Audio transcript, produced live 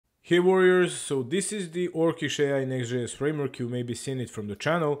Hey warriors, so this is the Orcish AI Next.js framework. You may be seen it from the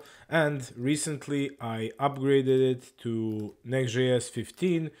channel, and recently I upgraded it to Next.js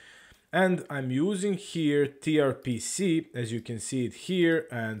 15, and I'm using here tRPC, as you can see it here,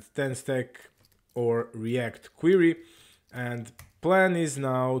 and 10-stack or React query, and plan is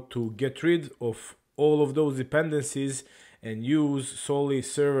now to get rid of all of those dependencies and use solely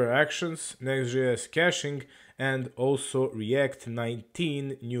server actions, Next.js caching, and also React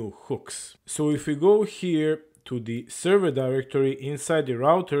 19 new hooks. So if we go here to the server directory inside the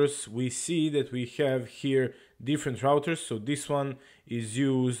routers, we see that we have here different routers. So this one is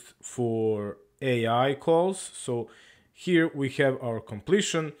used for AI calls. So here we have our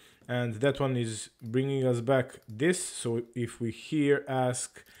completion, and that one is bringing us back this. So if we here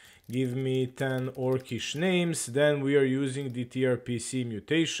ask give me 10 Orcish names, then we are using the tRPC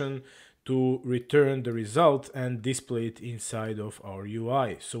mutation to return the result and display it inside of our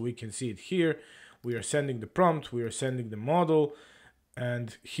UI. So we can see it here. We are sending the prompt, we are sending the model,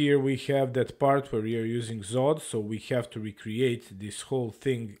 and here we have that part where we are using Zod. So we have to recreate this whole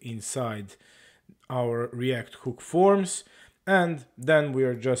thing inside our React hook forms. And then we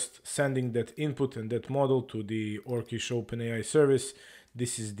are just sending that input and that model to the Orcish OpenAI service.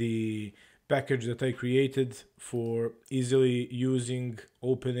 This is the package that I created for easily using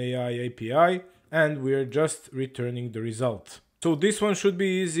OpenAI API, and we're just returning the result. So this one should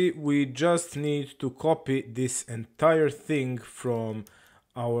be easy. We just need to copy this entire thing from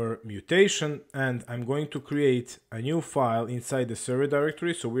our mutation, and I'm going to create a new file inside the server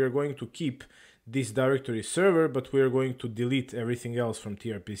directory. So we are going to keep this directory server, but we are going to delete everything else from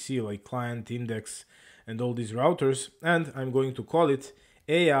tRPC, like client, index, and all these routers, and I'm going to call it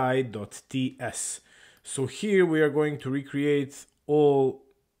ai.ts. So here we are going to recreate all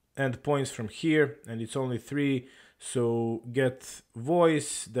endpoints from here, and it's only 3. So get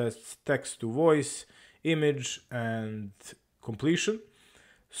voice, that's text to voice, image, and completion.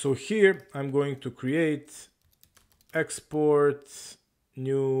 So here I'm going to create export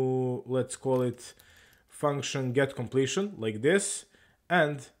new, let's call it function get completion, like this,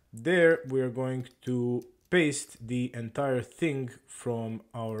 and there we are going to paste the entire thing from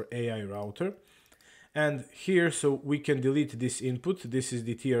our AI router. And here, so we can delete this input. This is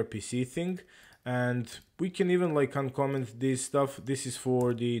the tRPC thing, and we can even like uncomment this stuff. This is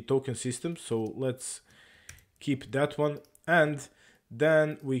for the token system, so let's keep that one. And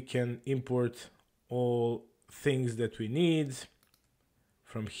then we can import all things that we need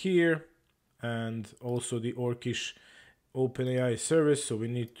from here, and also the Orcish OpenAI service. So we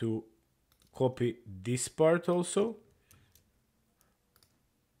need to copy this part also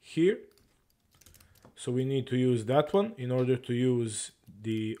here. So we need to use that one in order to use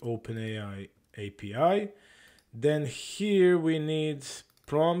the OpenAI API. Then here we need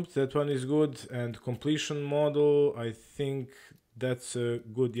prompt, that one is good, and completion model, I think that's a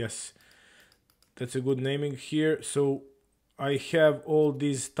good, yes, that's a good naming here. So I have all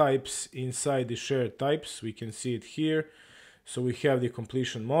these types inside the shared types. We can see it here. So we have the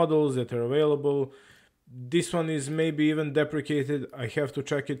completion models that are available. This one is maybe even deprecated. I have to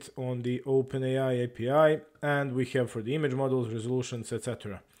check it on the OpenAI API. And we have for the image models, resolutions,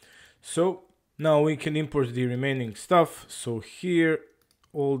 etc. So now we can import the remaining stuff. So here,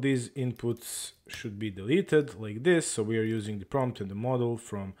 all these inputs should be deleted like this. So we are using the prompt and the model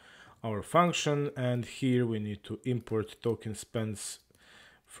from our function. And here we need to import token spends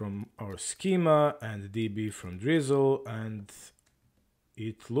from our schema and db from drizzle, and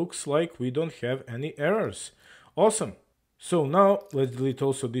it looks like we don't have any errors. Awesome. So now let's delete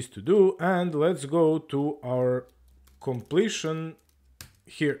also this to do, and let's go to our completion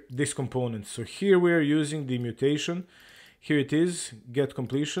here, this component. So here we are using the mutation. Here it is, get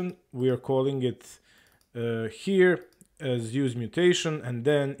completion. We are calling it here as use mutation, and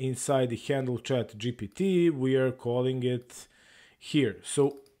then inside the handle chat GPT we are calling it here.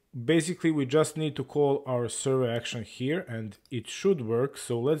 So basically we just need to call our server action here and it should work.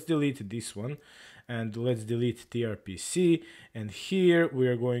 So let's delete this one and let's delete tRPC, and here we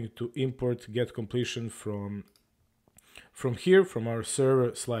are going to import get completion from here, from our server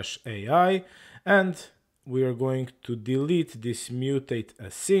 /AI, and we are going to delete this mutate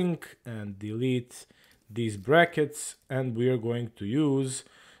async and delete these brackets, and we are going to use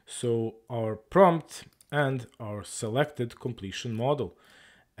so our prompt and our selected completion model.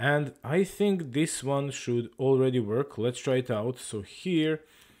 And I think this one should already work. Let's try it out. So here,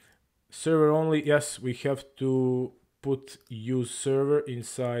 server only, yes, we have to put use server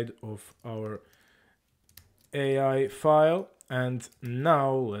inside of our AI file. And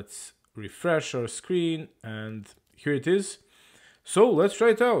now let's refresh our screen, and here it is. So let's try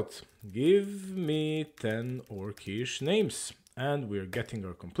it out. Give me 10 Orcish names, and we're getting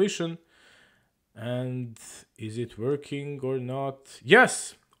our completion. And is it working or not?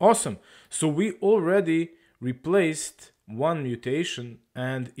 Yes, awesome. So we already replaced one mutation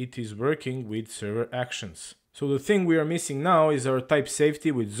and it is working with server actions. So the thing we are missing now is our type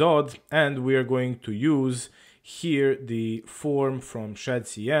safety with Zod, and we are going to use here the form from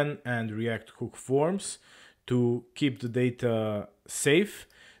shadcn and React hook forms to keep the data safe.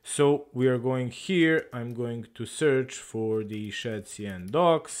 So we are going here, I'm going to search for the shadcn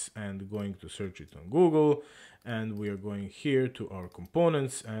docs and going to search it on Google, and we are going here to our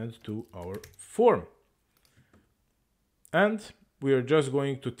components and to our form. And we are just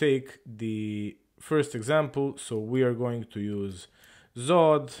going to take the first example, so we are going to use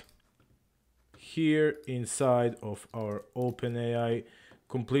Zod here inside of our OpenAI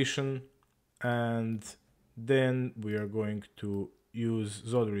completion, and then we are going to use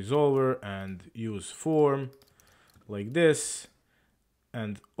Zod resolver and use form like this,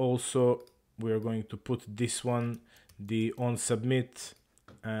 and also we are going to put this one, the on submit,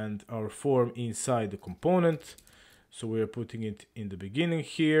 and our form inside the component. So we are putting it in the beginning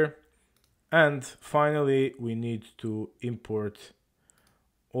here, and finally we need to import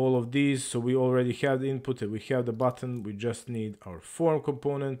all of these. So we already have the input and we have the button, we just need our form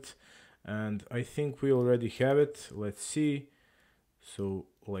component, and I think we already have it. Let's see. So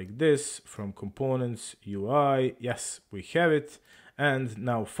like this, from components UI, yes, we have it. And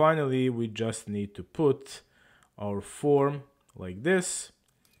now finally we just need to put our form like this.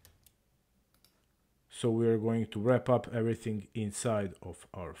 So we are going to wrap up everything inside of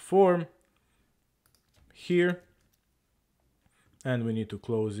our form here, and we need to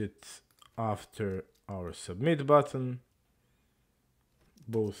close it after our submit button,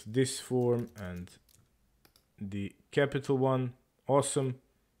 both this form and the capital one. Awesome.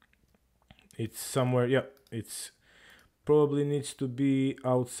 It's somewhere, yeah, it's probably needs to be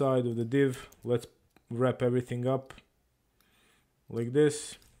outside of the div. Let's wrap everything up like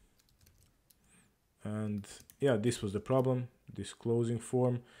this. And yeah, this was the problem, this closing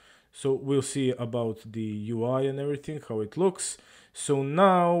form. So we'll see about the UI and everything, how it looks. So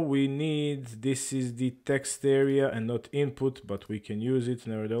now we need, this is the text area and not input, but we can use it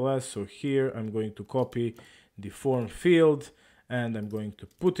nevertheless. So here I'm going to copy the form field and I'm going to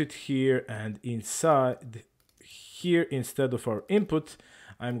put it here, and inside here, instead of our input,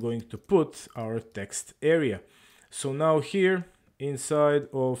 I'm going to put our text area. So now here inside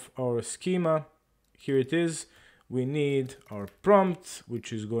of our schema, here it is, we need our prompt,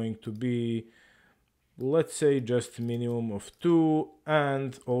 which is going to be, let's say, just minimum of 2,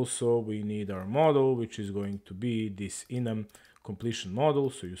 and also we need our model, which is going to be this enum completion model.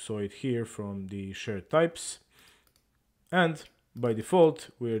 So you saw it here from the shared types, and by default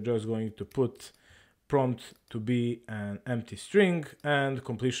we are just going to put prompt to be an empty string, and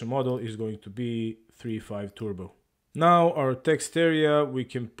completion model is going to be 3.5 turbo. Now our text area we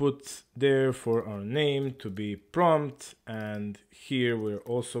can put there for our name to be prompt, and here we're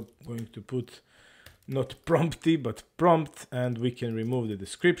also going to put not prompty but prompt, and we can remove the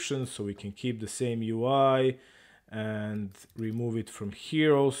description, so we can keep the same UI and remove it from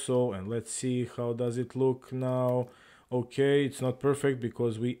here also. And let's see how does it look now. Okay, it's not perfect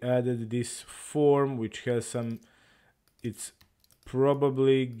because we added this form which has some, it's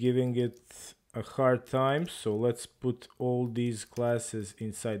probably giving it a hard time. So let's put all these classes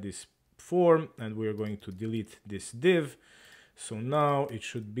inside this form, and we're going to delete this div. So now it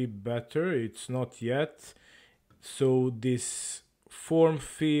should be better. It's not yet. So this form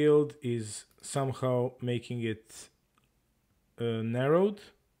field is somehow making it narrowed.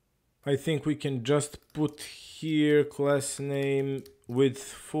 I think we can just put here class name width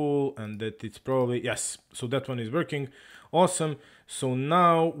full, and that it's probably, yes, so that one is working. Awesome. So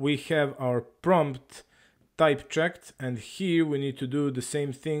now we have our prompt type checked, and here we need to do the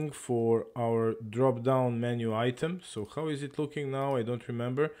same thing for our drop down menu item. So how is it looking now? I don't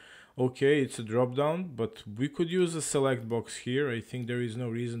remember. Okay, it's a drop down, but we could use a select box here. I think there is no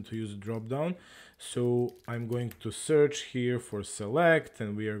reason to use a drop down. So I'm going to search here for select,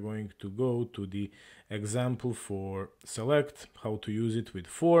 and we are going to go to the example for select, how to use it with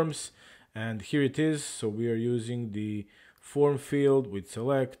forms. And here it is. So we are using the form field with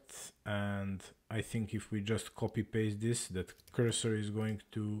select, and I think if we just copy paste this, that cursor is going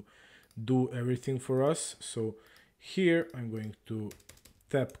to do everything for us. So here I'm going to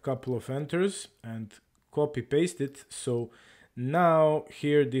tap a couple of enters and copy paste it. So now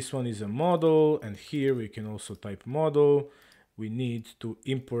here this one is a model, and here we can also type model. We need to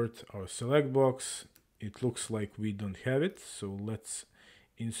import our select box it looks like we don't have it. So let's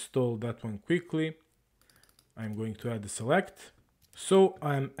install that one quickly. I'm going to add the select. So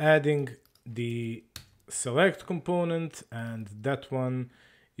I'm adding the select component, and that one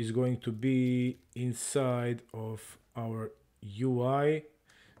is going to be inside of our UI.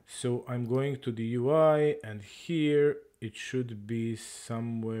 So I'm going to the UI, and here it should be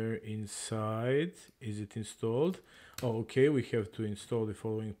somewhere inside. Is it installed? Oh, okay, we have to install the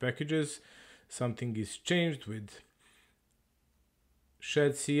following packages. Something is changed with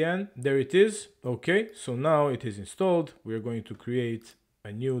shed cn. There it is. Okay, so now it is installed. We are going to create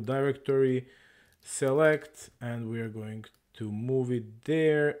a new directory, select, and we are going to move it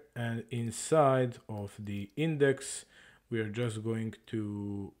there, and inside of the index we are just going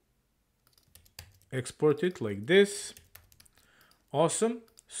to export it like this. Awesome.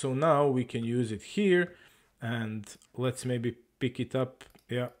 So now we can use it here, and let's maybe pick it up,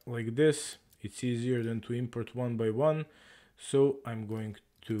 yeah, like this. It's easier than to import one by one. So I'm going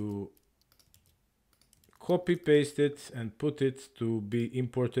to copy paste it and put it to be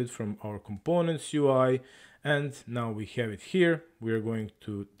imported from our components UI, and now we have it here. We are going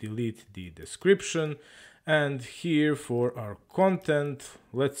to delete the description, and here for our content,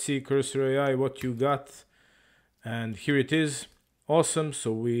 let's see, Cursor AI, what you got. And here it is. Awesome.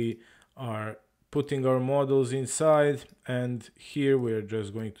 So we are putting our models inside, and here we are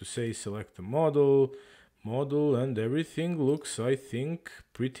just going to say select a model, and everything looks, I think,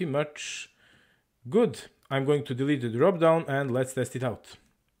 pretty much good. I'm going to delete the dropdown and let's test it out.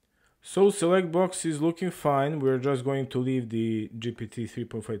 So select box is looking fine. We're just going to leave the GPT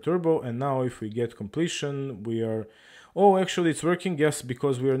 3.5 Turbo, and now if we get completion, we are... Oh, actually it's working, yes,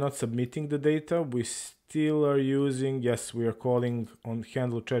 because we are not submitting the data. We still are using, yes, we are calling on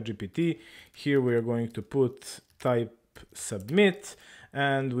handle ChatGPT. Here we are going to put type submit,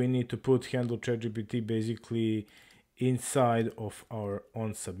 and we need to put handle ChatGPT basically inside of our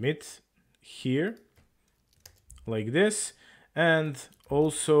on submit here, like this. And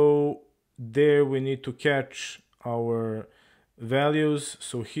also there we need to catch our values.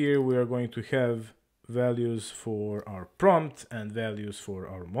 So here we are going to have values for our prompt and values for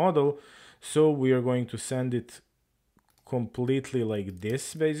our model. So we are going to send it completely like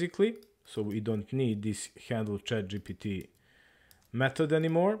this basically. So we don't need this handle ChatGPT method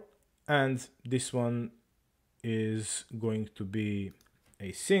anymore. And this one is going to be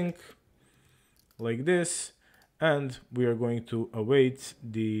async like this. And we are going to await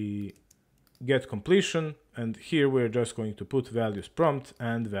the get completion, and here we're just going to put values prompt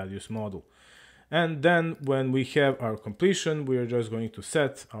and values model. And then when we have our completion, we are just going to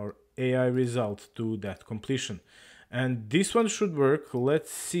set our AI result to that completion. And this one should work.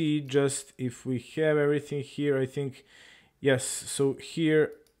 Let's see just if we have everything here. I think yes. So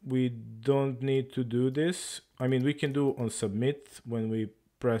here we don't need to do this. I mean, we can do on submit when we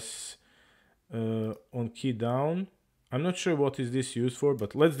press on key down. I'm not sure what is this used for,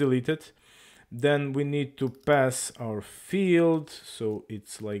 but let's delete it. Then we need to pass our field, so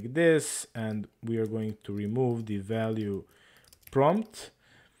it's like this, and we are going to remove the value prompt.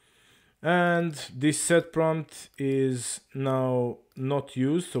 And this set prompt is now not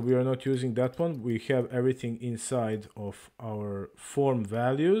used, so we are not using that one. We have everything inside of our form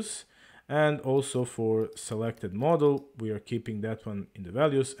values. And also for selected model, we are keeping that one in the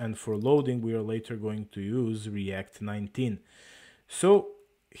values. And for loading, we are later going to use React 19. So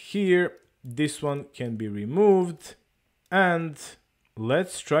here, this one can be removed. And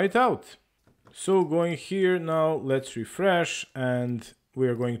let's try it out. So going here now, let's refresh. And we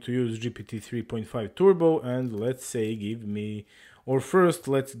are going to use GPT 3.5 Turbo. And let's say give me, or first,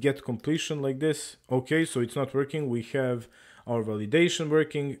 let's get completion like this. Okay, so it's not working. We have our validation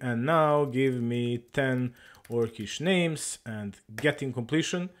working, and now give me 10 Orcish names and getting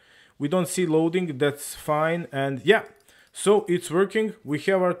completion. We don't see loading, that's fine. And yeah, so it's working. We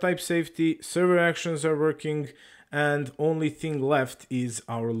have our type safety, server actions are working, and only thing left is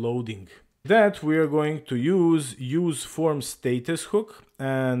our loading. That we are going to use form status hook,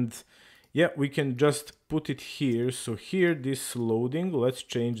 and yeah, we can just put it here. So here, this loading, let's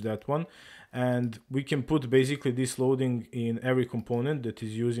change that one. And we can put basically this loading in every component that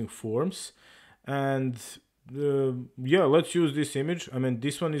is using forms. And yeah, let's use this image. I mean,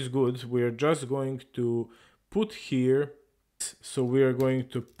 this one is good. We're just going to put here. So we are going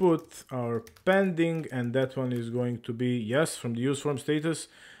to put our pending, and that one is going to be yes from the use form status.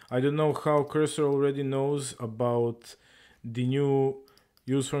 I don't know how Cursor already knows about the new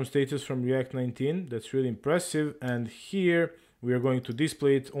use form status from React 19. That's really impressive. And here we are going to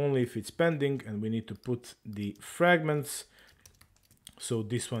display it only if it's pending, and we need to put the fragments. So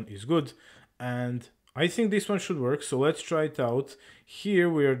this one is good. And I think this one should work, so let's try it out. Here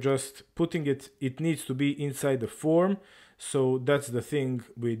we are just putting it needs to be inside the form, so that's the thing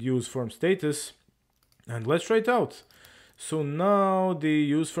with use form status, and let's try it out. So now the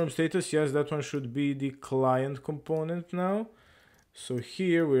use form status, yes, that one should be the client component now. So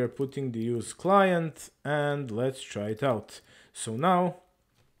here we are putting the use client, and let's try it out. So now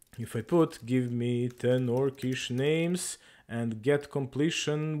if I put give me 10 Orcish names and get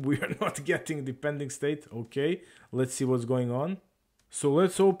completion, we are not getting the pending state. Okay, let's see what's going on. So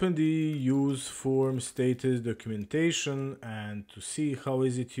let's open the use form status documentation and to see how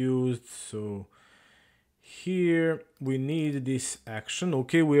is it used. So here we need this action.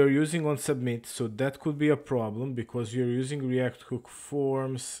 Okay, we are using on submit, so that could be a problem because you're using React Hook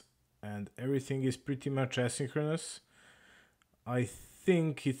forms and everything is pretty much asynchronous. I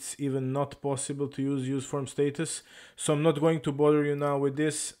think it's even not possible to use form status, so I'm not going to bother you now with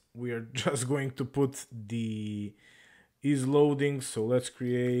this. We are just going to put the is loading. So let's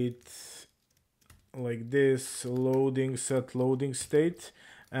create like this loading set loading state,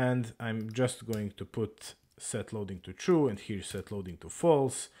 and I'm just going to put set loading to true and here set loading to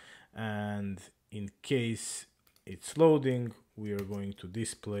false, and in case it's loading we are going to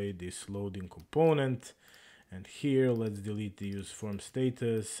display this loading component. And here let's delete the use form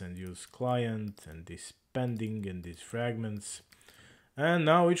status and use client and this pending and these fragments, and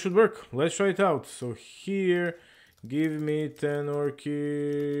now it should work. Let's try it out. So here give me 10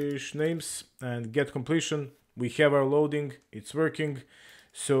 Orcish names and get completion. We have our loading, it's working.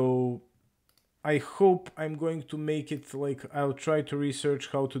 So I hope I'm going to make it like I'll try to research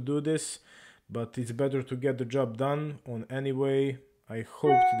how to do this, but it's better to get the job done on anyway. I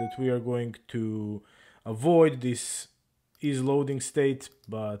hope that we are going to avoid this is loading state,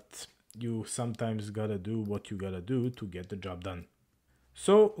 but you sometimes gotta do what you gotta do to get the job done.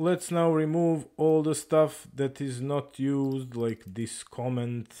 So let's now remove all the stuff that is not used, like this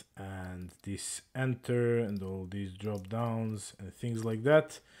comment and this enter and all these drop downs and things like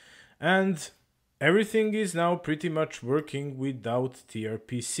that. And everything is now pretty much working without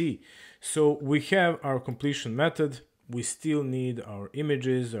tRPC. So we have our completion method. We still need our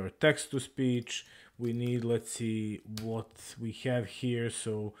images, our text to speech. We need, let's see what we have here.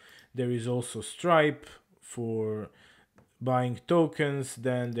 So there is also Stripe for buying tokens.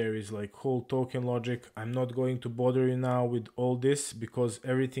 Then there is like whole token logic. I'm not going to bother you now with all this because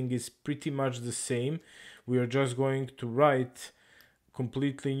everything is pretty much the same. We are just going to write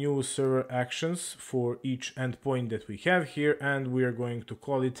completely new server actions for each endpoint that we have here, and we are going to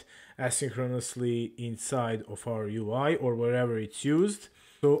call it asynchronously inside of our UI or wherever it's used.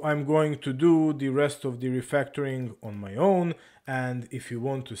 So I'm going to do the rest of the refactoring on my own, and if you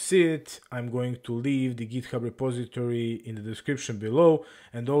want to see it, I'm going to leave the GitHub repository in the description below.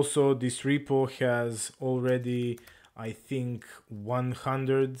 And also this repo has already, I think,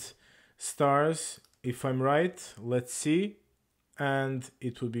 100 stars, if I'm right. Let's see. And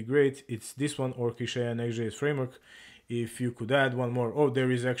it would be great. It's this one, Orcish AI Next.js framework. If you could add one more. Oh, there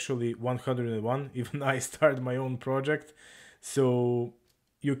is actually 101. Even I started my own project. So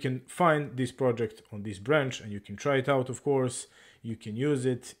you can find this project on this branch and you can try it out, of course. You can use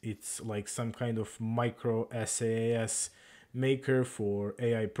it. It's like some kind of micro SaaS maker for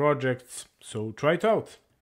AI projects. So try it out.